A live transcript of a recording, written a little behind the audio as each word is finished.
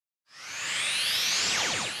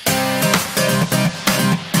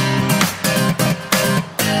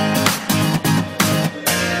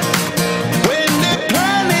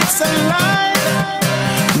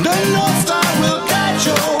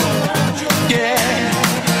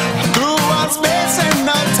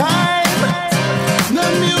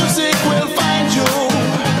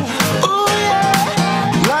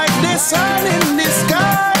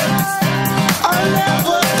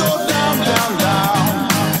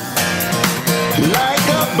Like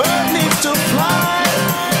a bird needs to fly,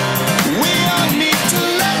 we all need to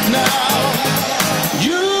let now.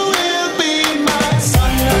 You will be my sun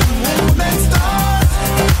and moon and stars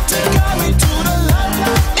to guide me to the light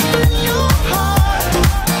in your heart.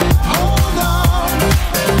 Hold on,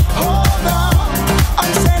 hold on,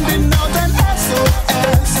 I'm sending out an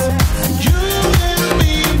SOS. You will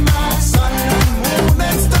be my sun and moon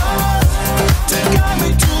and stars to guide me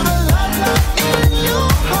to the light in your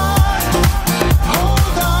heart.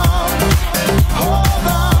 Hold on, hold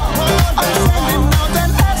on, I'm sending out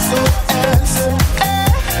an SOS.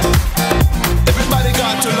 Everybody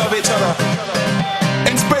got to love each other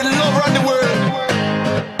and spread love around the world,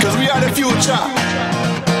 cause we are the future.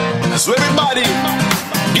 So everybody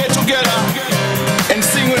get together and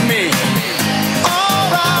sing with me.